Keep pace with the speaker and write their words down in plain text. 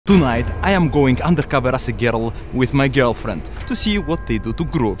Tonight I am going undercover as a girl with my girlfriend to see what they do to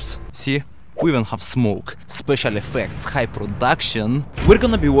groups. See? We even have smoke, special effects, high production. We're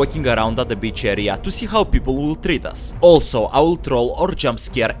gonna be walking around at the beach area to see how people will treat us. Also, I will troll or jump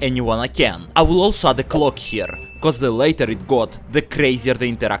scare anyone I can. I will also add a clock here, cause the later it got, the crazier the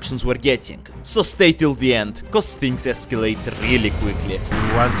interactions we're getting. So stay till the end, cause things escalate really quickly.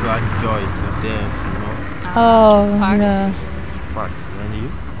 We want to enjoy to dance, you know. Oh, Party. yeah. Party. And you?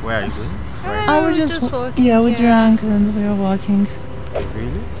 Where are you going? Where I was just walking. yeah, we drank and we were walking.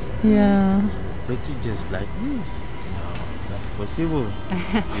 Really? Yeah. Pretty just like this? No, it's not possible.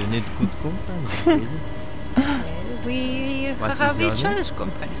 You need good company, really. We What have is your each name? other's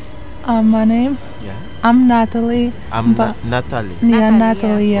company. My name? Yeah. I'm Natalie. I'm but Natalie. yeah, Natalie,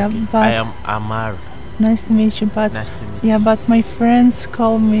 Natalie. Yeah, Okay. but I am Amar. nice to meet you. But Nice to meet yeah, you. but my friends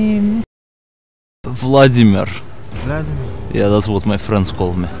call me. Vladimir. Vladimir. Yeah, that's what my friends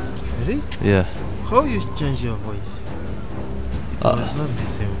call me. Really? Yeah. How you change your voice? It was not the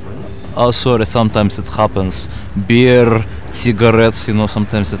same voice. Oh, sorry, sometimes it happens. Beer, cigarettes, you know,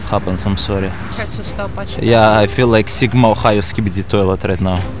 sometimes it happens, I'm sorry. Have to stop watching. Yeah, I feel like Sigma Ohio skibidi toilet right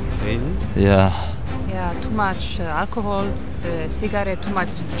now. Really? Yeah. Yeah, too much alcohol, cigarette, too much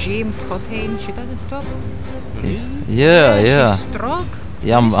gym, protein. She doesn't stop. Really? Yeah, yeah. She's strong.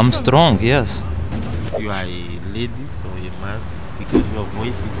 Yeah, I'm Very strong, yes. You are a lady or a man? Because your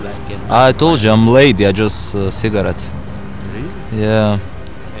voice is like a man. I told you, I'm lady, I just cigarette. Really? Yeah.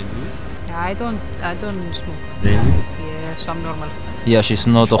 And you? Yeah, I don't smoke. Really? Yeah, so I'm normal. Yeah, she's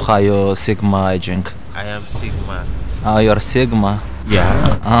not Ohio Sigma, I think. I am Sigma. Ah, you're Sigma.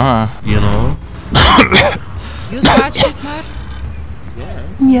 Yeah. Ah. You know? You smart, she's smart.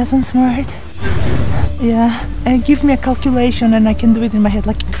 Yes. Yes, I'm smart. Yeah, give me a calculation and I can do it in my head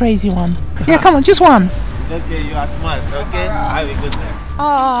like a crazy one. Yeah, come on, just one. Okay, you are smart. Okay, have a good night.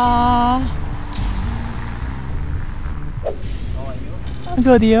 Aww.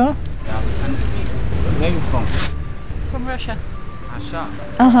 Good, you? Yeah, we can speak. Where are you from? From Russia. Russia.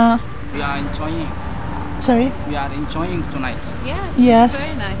 Uh-huh. We are enjoying. Sorry? We are enjoying tonight. Yes. Yes.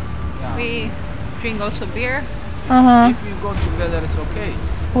 Very nice. Yeah. We drink also beer. Uh-huh. If we go together, it's okay.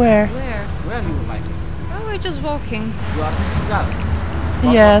 Where? Where? Where you like it? Oh, we're just walking. You are single.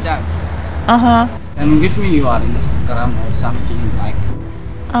 Both Yes. of them. Uh-huh. And give me your Instagram or something like.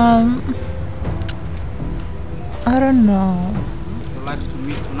 I don't know. You like to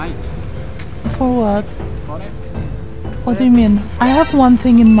meet tonight For what? for everything. What do you mean? I have one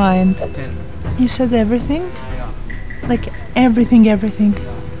thing in mind. Tell me. You said everything? Yeah. Like everything. Yeah.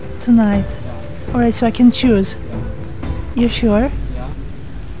 Tonight. Yeah. Alright, so I can choose. You sure? Yeah.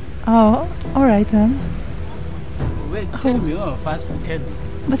 Oh, alright then. Wait. Tell me. Oh, first tell me.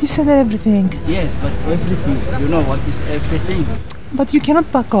 But you said everything. Yes, but everything. You know what is everything? But you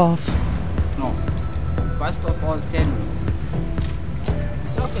cannot back off. No. First of all, tell me.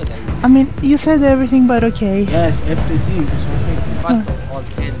 It's okay like this. I mean, you said everything, but okay. Yes, everything is okay. First of all,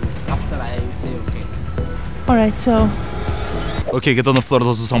 tell me. After I say okay. Alright, so Okay, get on the floor,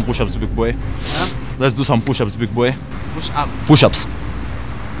 let's do some push-ups, big boy. Huh? Let's do some push-ups, big boy. Push up. Push-ups.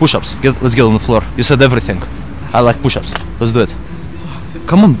 Push-ups. Let's get on the floor. You said everything. I like push-ups. Let's do it.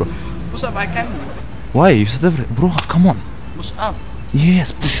 Come on, bro. Push up, I can. Why? You said everything. Bro, come on. Push up.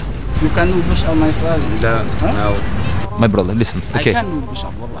 Yes, push up. You can do push up, my friend. Huh? My brother, listen. I Okay. can do push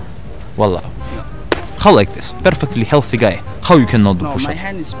up, wallah. Wallah. How like this? Perfectly healthy guy. How you cannot do No, my push-ups?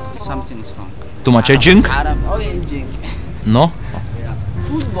 hand is something's wrong. Too much Haram, edging? it's haram. Oh, edging. No? Yeah.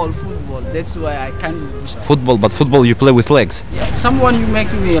 Football. That's why I can do push up. Football, but football you play with legs. Yeah. Someone you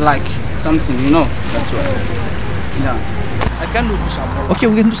make me like something, you know. That's why. Yeah. I can do push up, wallah. Okay,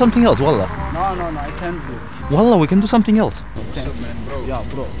 we can do something else, wallah. No, I can't do. Wallah, we can do something else. Thank you. Yeah,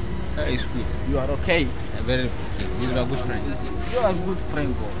 bro. It's good. You are okay. Very good. You are a good friend. You are a good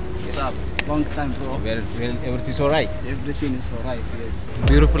friend, bro. What's up? Long time, bro. Very well. Everything's alright. Everything is alright, yes.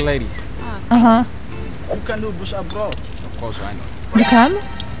 Beautiful ladies. uh-huh. You can do push up, bro. Of course, I know. You can?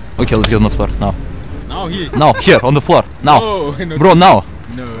 Okay, let's get on the floor now. Now here. Now, here, on the floor. Now. Oh, no. Bro, now.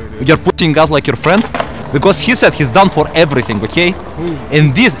 No. You're putting us like your friend? Because he said he's done for everything, okay?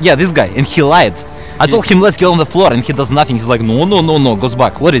 And this guy, and he lied. I told him let's get on the floor and he does nothing. He's like, no, goes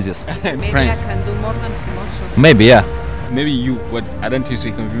back. What is this? Maybe Friends. I can do more than him also. Maybe, yeah. Maybe you, but I don't think so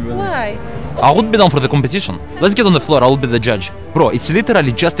you can be. Why? I would be down for the competition. Let's get on the floor, I will be the judge. Bro, it's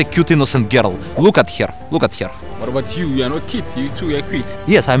literally just a cute innocent girl. Look at her, look at her. What about you? You are not cute. You too, you are cute.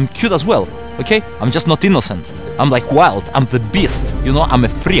 Yes, I'm cute as well, okay? I'm just not innocent. I'm like wild, I'm the beast, you know, I'm a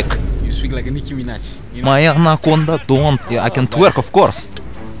freak. You speak like a Nicki Minaj. You know? My anaconda don't. Yeah, I can twerk, of course.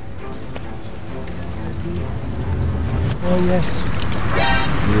 Oh, yes.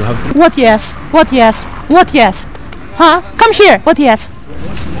 You have to. What yes? What yes? What yes? Huh? Come here. What yes?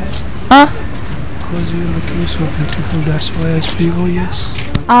 Huh? Because you're looking so beautiful, that's why I speak, oh yes.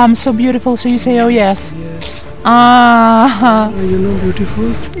 I'm so beautiful, so you say oh yes. Yes. Ah. Are you not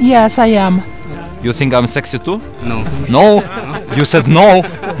beautiful? Yes, I am. You think I'm sexy too? No. No. You said no.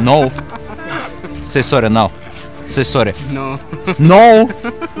 No. Say sorry now. Say sorry. No. No.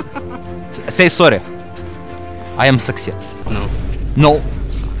 Say sorry. I am sexy. No. No.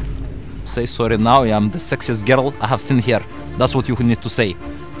 Say sorry now. I am the sexiest girl I have seen here. That's what you need to say.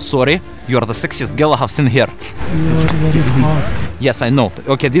 Sorry, you are the sexiest girl I have seen here. You are very hot. Yes, I know.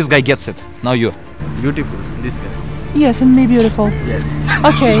 Okay, this guy gets it. Now you. Beautiful, this guy. Yes, and me beautiful. Yes.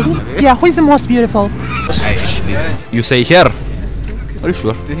 Okay. Yeah, who is the most beautiful? This. You say here. Are you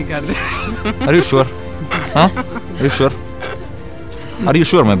sure? Ricardo. Are you sure? Huh? Are you sure? Are you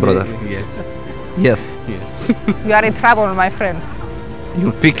sure, my brother? Yes. Yes. Yes. You are in trouble, my friend.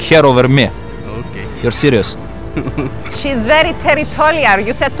 You pick her over me. Okay. You're serious? She's very territorial.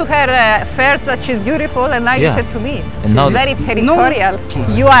 You said to her first that she's beautiful, and now you Yeah. said to me. And She's now- very territorial.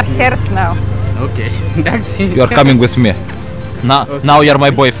 You are hers now. Okay. That's it. You are coming with me. Now you're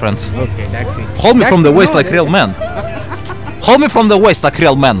my boyfriend. Okay, that's it. Hold me from the That's- waist no, like real man. Hold me from the waist like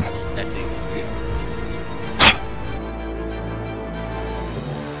real man. That's it.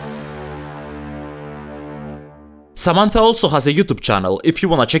 Samantha also has a YouTube channel. If you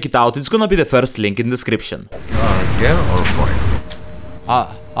wanna check it out, it's gonna be the first link in description. Girl or boy?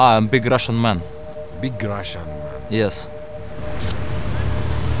 I'm big Russian man. Big Russian man. Yes.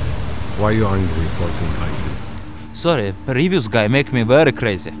 Why you angry talking like this? Sorry, previous guy make me very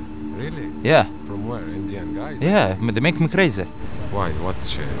crazy. Really? Yeah, From where? Indian guys? yeah, they make me crazy. Why? What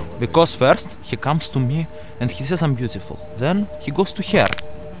share? Because first he comes to me and he says I'm beautiful. Then he goes to her,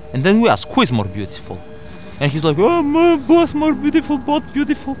 and then we ask who is more beautiful, and he's like, oh, both more beautiful, both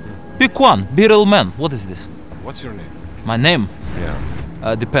beautiful. Pick one, be real man. What is this? What's your name? My name Yeah.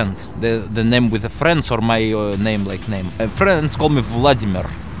 depends. The name with the friends or my name like name. Friends call me Vladimir.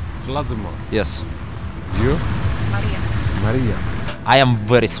 Vladimir. Yes. You? Maria. Maria. I am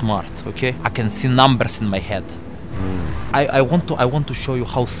very smart. Okay, I can see numbers in my head. I want to show you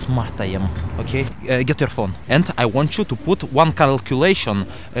how smart I am. Okay, get your phone, and I want you to put one calculation,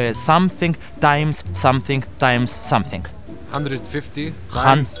 something times something times something. 150 Hun-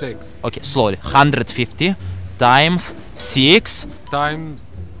 times 6 Okay, slowly. 150 times 6. times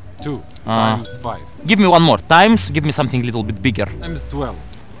 2 times 5 Give me one more. Times. Give me something a little bit bigger. times 12.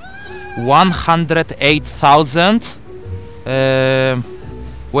 108,000.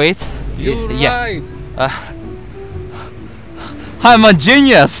 Wait. You're Yeah. right. I'm a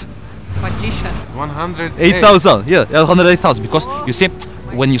genius. Magician. 108. 8,000, yeah, 108,000. Because you see,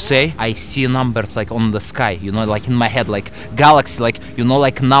 when you say I see numbers like on the sky, you know, like in my head, like galaxy, like you know,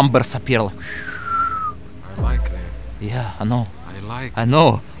 like numbers appear. Like, I like it. yeah, I know,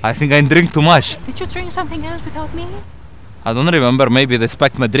 I I think I drink too much. Did you drink something else without me? I don't remember. Maybe they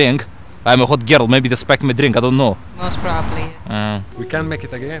spiked my drink. I'm a hot girl. Maybe they spiked my drink. I don't know. Most probably. We can make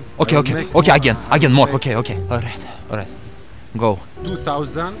it again. Okay, I will okay, make okay. more. Again, more. Make Okay, okay. All right. Go.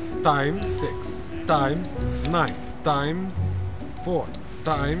 2000 times 6 times 9 times 4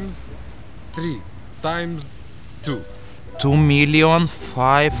 times 3 times 2.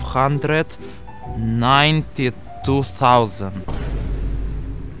 2,592,000.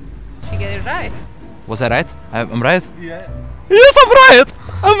 She get it right. Was I right? I'm right? Yes. Yes, I'm right!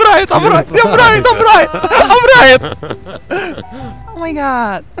 I'm right! I'm right! I'm right! I'm right! I'm right! Oh my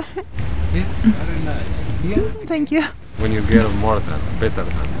god. Yeah, very nice. Yeah. Thank you. When you girl more than better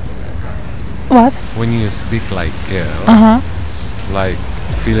than What? when you speak like girl, Uh-huh. it's like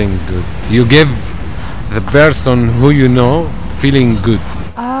feeling good. You give the person who you know feeling good,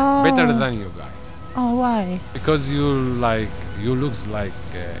 Oh. better than you guy, Oh, why? because you looks like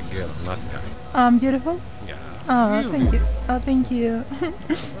a girl, not guy. I'm beautiful? Yeah. Oh, thank you. Oh, thank you.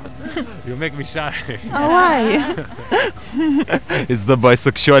 You make me shy. Oh, why? It's the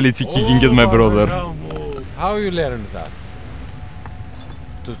bisexuality kicking in my brother. How you learn that?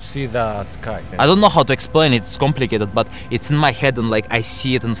 To see the sky. I don't know how to explain it, it's complicated, but it's in my head and like I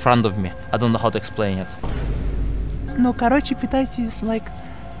see it in front of me. I don't know how to explain it. Ну, короче, питайтесь, like,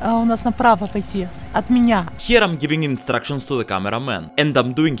 у нас направо пойти. От меня. Here I'm giving instructions to the cameraman, and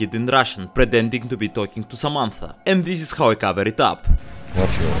I'm doing it in Russian, pretending to be talking to Samantha. And this is how I cover it up. What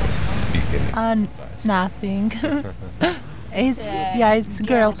you speaking? Nothing. It's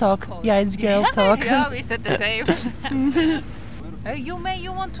girl talk. Yeah, it's girl talk. Yeah, we said the same. You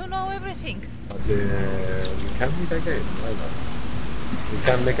want to know everything. But we can meet again. Why not? We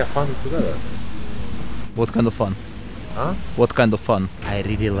can make a fun together. What kind of fun? Huh? What kind of fun? I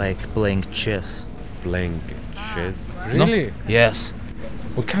really like playing chess. Playing chess? No? Really? Yes.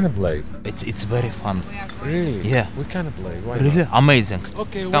 We can play. It's very fun. Really? Yeah. We can play. Why Really? not? Amazing.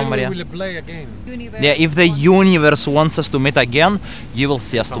 Okay, Come, when Maria. we will play again? Yeah, if the universe wants us to meet again, you will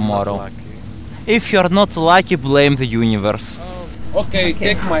see us tomorrow. Lucky. If you're not lucky, blame the universe. Okay,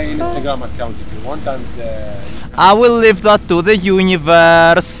 take my Instagram account if you want, and I will leave that to the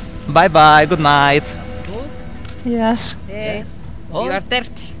universe. Bye bye, good night. Yes. Yes. Oh. You are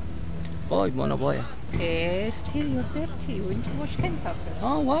dirty. Boy, mono boy. Yes, still you're dirty. We need to wash hands after.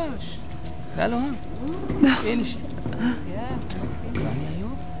 Oh, wash. Hello, huh? Finish. Yeah. Kanya yo.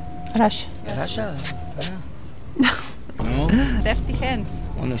 Rush. Rasha. No. Dirty hands.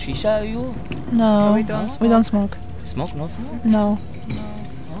 Ono shisha yo. No. We don't We don't smoke. Smoke, no smoke? No.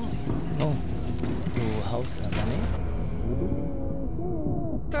 No. To house dame.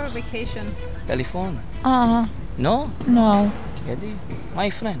 For vacation. Telephone. No? No. Kedi. My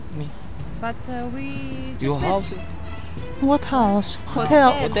friend, me. But we just Your met house? you. What house?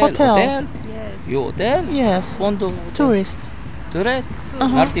 Hotel. Hotel. Yes. You hotel? Yes. Pondo. Tourist. Tourist?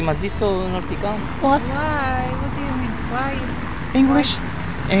 Uh-huh. Narti maziso, narti kam. What? Why? What do you mean? Why? English?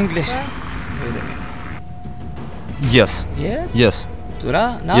 English. Why? Yes. Yes? Yes.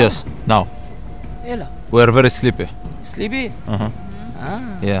 Tura? Now? Yes. Now. Ela. We are very sleepy. Sleepy? Uh-huh. Ah.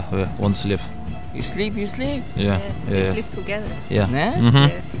 Yeah, we won't sleep. You sleep, you sleep. Yeah. Yes. We Yeah. sleep together. Yeah. Ne? Mm-hmm.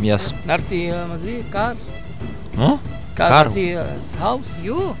 Yes. Yes. Narti mazi, car. Huh? Car Car. mazi house.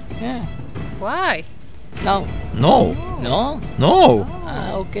 You? Yeah. Why? Now? No. No? No.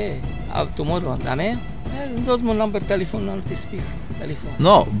 Ah, okay. Tomorrow, dame? Those my number telephone, narti speak. Telephone.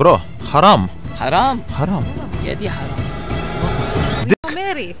 No, bro. Haram. Haram? Haram. Yeah, di haram. We are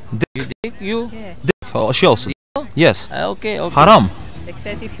married. You dick? You? Yeah. Oh, she also. Yes. Ah, okay, okay. Haram.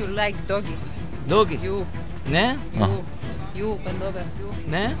 Except if you like doggy. Doggy. You. Ne? You. You. Bend over. You.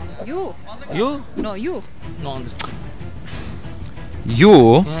 Ne? You. You? No, you. No understand.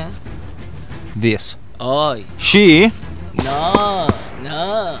 You. Yeah. This. Oi. She. No.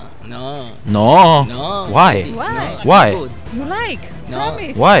 No. No. No. No. Why? Why? Why? Good. You like. No.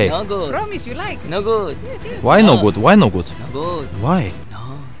 Promise. Why? No good. Promise you like. No good. Yes, yes. Why no No. good? Why no good? No good. Why? No.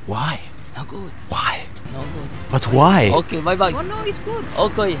 Why? No good. Why? No good. But why? Okay, bye bye. Oh no, it's good.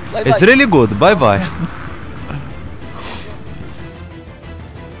 Okay, bye bye. It's really good. Bye bye.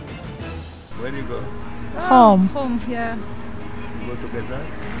 Where you go? Home. Home here. Go to Gaza?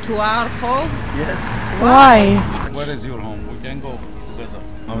 To our home. Yes. Why? Where is your home? We can go to Gaza.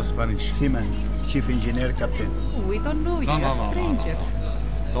 I'm Spanish. Seaman, chief engineer, captain. We don't know. You are strangers.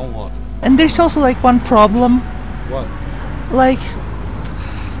 Don't worry. And there's also like one problem. What? Like,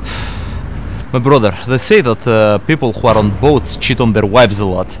 My brother, they say that people who are on boats cheat on their wives a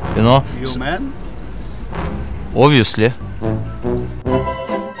lot. You know? You man? Obviously.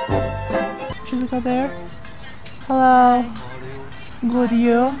 should we go there? Hello. Good,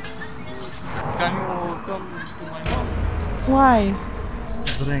 you? Can you come to my home? Why?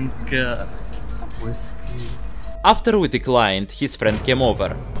 Drink whiskey. After we declined, his friend came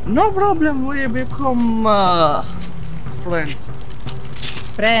over. No problem, we become Friends.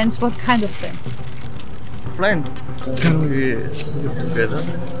 Friends? What kind of friends? Friend. Can we sleep together?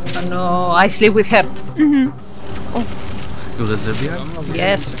 Oh, no, I sleep with her. You lesbian?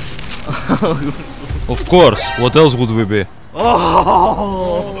 Yes. Of course. What else would we be?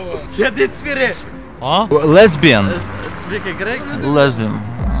 Oh! Get it serious. Huh? Lesbian. Speak Greek? Lesbian.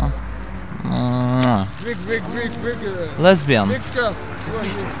 Big, Lesbian.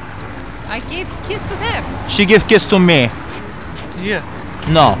 I gave kiss to her. She gave kiss to me. Yeah.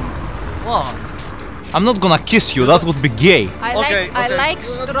 No. Wow. I'm not gonna kiss you. That would be gay. I Okay, like I okay. like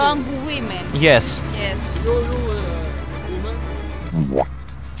strong women. Yes. Yes.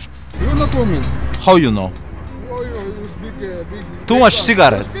 You're not woman. How you know? Oh, you speak big. Too much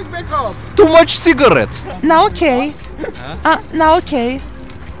cigarette. Speak back up. Too much cigarette. Now okay. Now okay.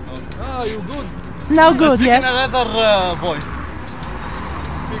 Ah, you good. Now good, yes. Another voice.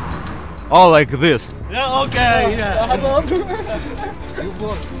 Oh, like this. Yeah, okay, yeah. You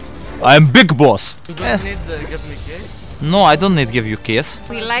boss. I'm big boss. You don't need to get me case. No, I don't need to give you kiss.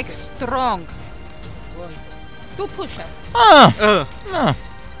 We like strong. Do push up.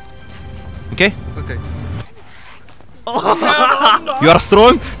 Okay? Okay. You are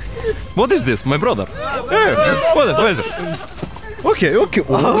strong? What is this, my brother? Hey, what is it? Okay, okay.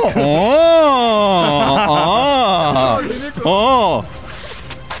 Oh, oh.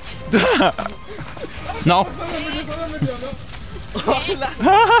 No.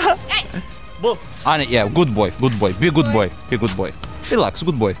 Annie, yeah, good boy, good boy. Be a good boy, be a good boy. Relax,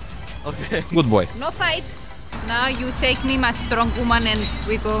 good boy. Okay. Good boy. No fight. Now you take me, my strong woman, and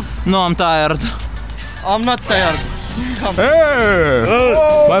we go. No, I'm tired. I'm not tired. Hey!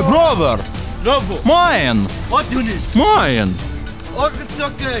 My brother! No, bro. Mine! What do you need? Mine! Oh, it's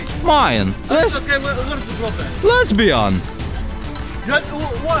okay. Mine! It's okay. Where's the problem? Lesbian!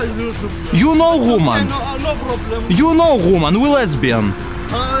 Why is the problem? You know woman! No problem. You know woman, we lesbian!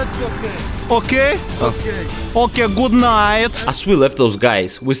 It's okay. Okay? Okay. Okay, good night! As we left those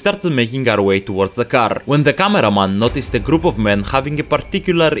guys, we started making our way towards the car, when the cameraman noticed a group of men having a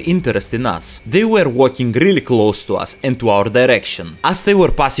particular interest in us. They were walking really close to us and to our direction. As they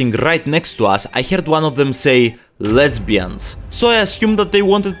were passing right next to us, I heard one of them say, lesbians. So I assumed that they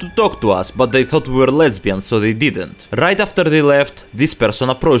wanted to talk to us, but they thought we were lesbians, so they didn't. Right after they left, this person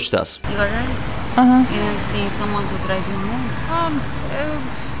approached us. You alright? You need someone to drive you home?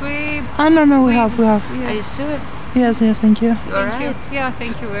 No, we have. Yeah. Are you sure? Yes, thank you. You alright? Yeah,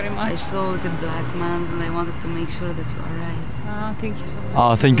 thank you very much. I saw the black man and I wanted to make sure that you're alright. Thank you so much.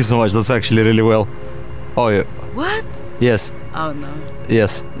 Oh, thank you so much, that's actually really well. Oh, yeah. What? Yes. Oh, no.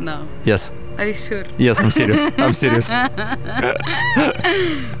 Yes. No. Yes. Are you sure? Yes, I'm serious. I'm serious.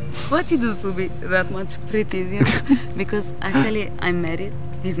 What you do to be that much pretty, you know? Because actually I'm married.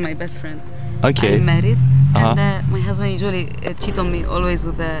 He's my best friend. Okay. I'm married. And my husband usually cheats on me always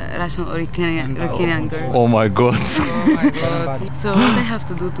with a Russian or Ukrainian girl. Oh my god. Oh my god. So what I have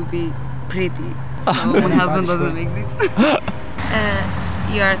to do to be pretty? So my husband doesn't make this.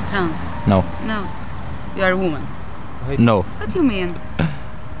 You are trans? No. No. You are a woman? No. What do you mean?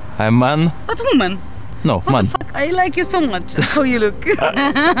 I'm man? What woman? No, what man. The fuck? I like you so much. How you look.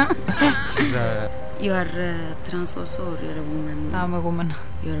 You are trans also, or you're a woman? I'm a woman.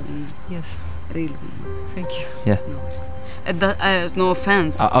 You're a woman? Yes. Real woman? Thank you. Yeah. No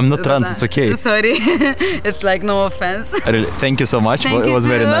offense. I'm not trans, it's okay. Sorry. It's like no offense. Really, thank you so much. Thank it was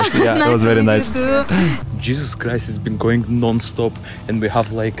you very too. nice. Yeah, Nice it was very nice. Jesus Christ, it's been going non-stop and we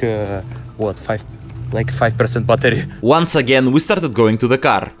have like what, 5% battery. Once again, we started going to the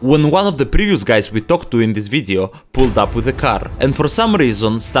car, when one of the previous guys we talked to in this video pulled up with the car, and for some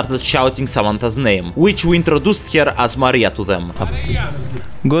reason started shouting Samantha's name, which we introduced her as Maria to them. Maria.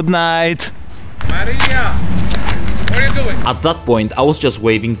 Good night! Maria! What are you doing? At that point, I was just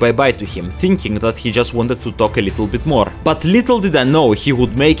waving bye-bye to him, thinking that he just wanted to talk a little bit more. But little did I know he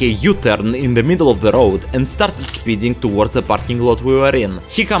would make a U-turn in the middle of the road and started speeding towards the parking lot we were in.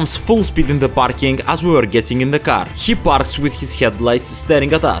 He comes full speed in the parking as we were getting in the car. He parks with his headlights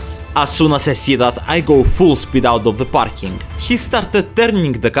staring at us. As soon as I see that, I go full speed out of the parking. He started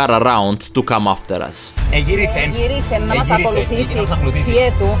turning the car around to come after us.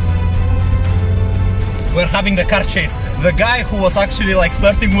 We're having the car chase. The guy who was actually like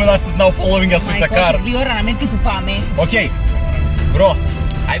flirting with us is now following us with the car. Okay, bro,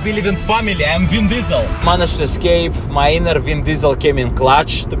 I believe in family. I'm Vin Diesel. Managed to escape. My inner Vin Diesel came in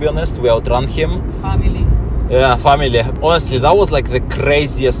clutch, to be honest. We outran him. Family. Yeah, family. Honestly, that was like the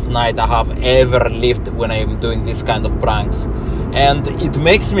craziest night I have ever lived when I'm doing this kind of pranks. And it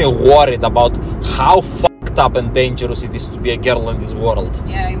makes me worried about how fucked up and dangerous it is to be a girl in this world.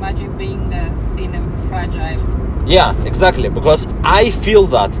 Yeah, imagine being thin and fragile. Yeah, exactly, because I feel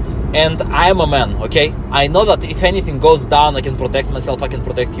that, and I am a man, okay? I know that if anything goes down, I can protect myself, I can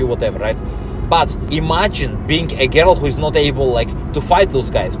protect you, whatever, right? But imagine being a girl who is not able, like, to fight those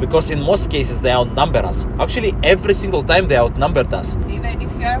guys, because in most cases they outnumber us. Actually, every single time they outnumbered us. Even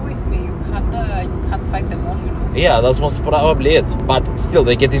if you are with me, you can't fight them all, you know? Yeah, that's most probably it. But still,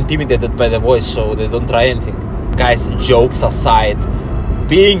 they get intimidated by the voice, so they don't try anything. Guys, jokes aside,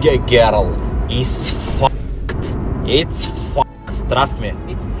 being a girl is fucked. It's fucked, trust me.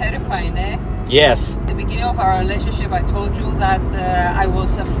 It's terrifying, eh? Yes. At the beginning of our relationship, I told you that I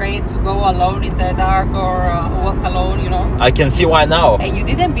was afraid to go alone in the dark or walk alone, you know? I can see why now. And you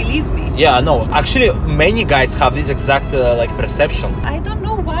didn't believe me. Yeah, no. Actually, many guys have this exact like perception. I don't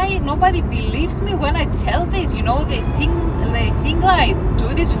know why nobody believes me when I tell this. You know, they think I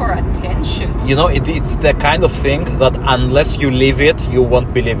do this for attention. You know, it's the kind of thing that unless you live it, you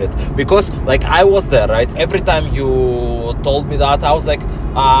won't believe it. Because, like, I was there, right? Every time you told me that, I was like,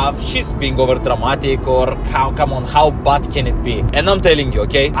 she's being over dramatic, or come on, how bad can it be? And I'm telling you,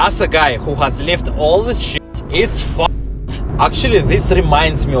 okay, as a guy who has lived all this shit, it's fucked. Actually, this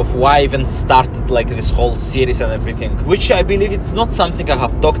reminds me of why I even started like this whole series and everything, which I believe it's not something I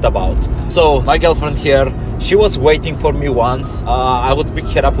have talked about. So my girlfriend here, she was waiting for me once. I would pick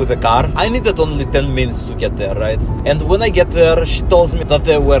her up with the car. I needed only 10 minutes to get there, right? And when I get there, she tells me that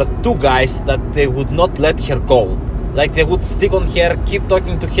there were two guys that they would not let her go. Like they would stick on her, keep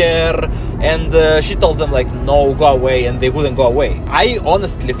talking to her, and she told them like, no, go away, and they wouldn't go away. I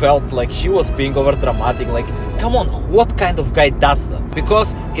honestly felt like she was being over dramatic. Like, come on, what kind of guy does that?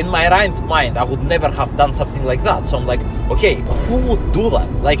 Because in my right mind, I would never have done something like that. So I'm like, okay, who would do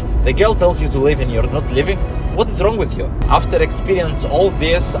that? Like, the girl tells you to leave and you're not leaving? What is wrong with you? After experiencing all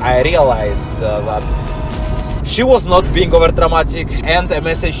this, I realized that she was not being over dramatic. And a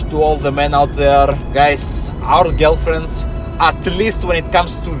message to all the men out there, guys, our girlfriends, at least when it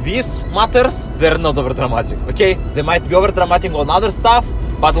comes to these matters, they're not over dramatic, okay? They might be over dramatic on other stuff,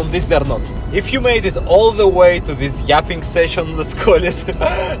 but on this they're not. If you made it all the way to this yapping session, let's call it,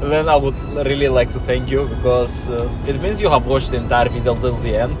 then I would really like to thank you, because it means you have watched the entire video till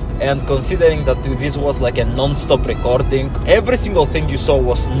the end. And considering that this was like a non-stop recording, every single thing you saw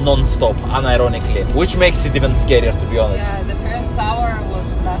was non-stop, unironically, which makes it even scarier, to be honest. Yeah, the first hour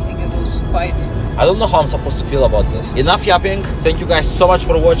was nothing, it was quite... I don't know how I'm supposed to feel about this. Enough yapping. Thank you guys so much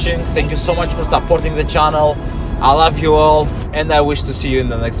for watching. Thank you so much for supporting the channel. I love you all, and I wish to see you in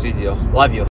the next video. Love you.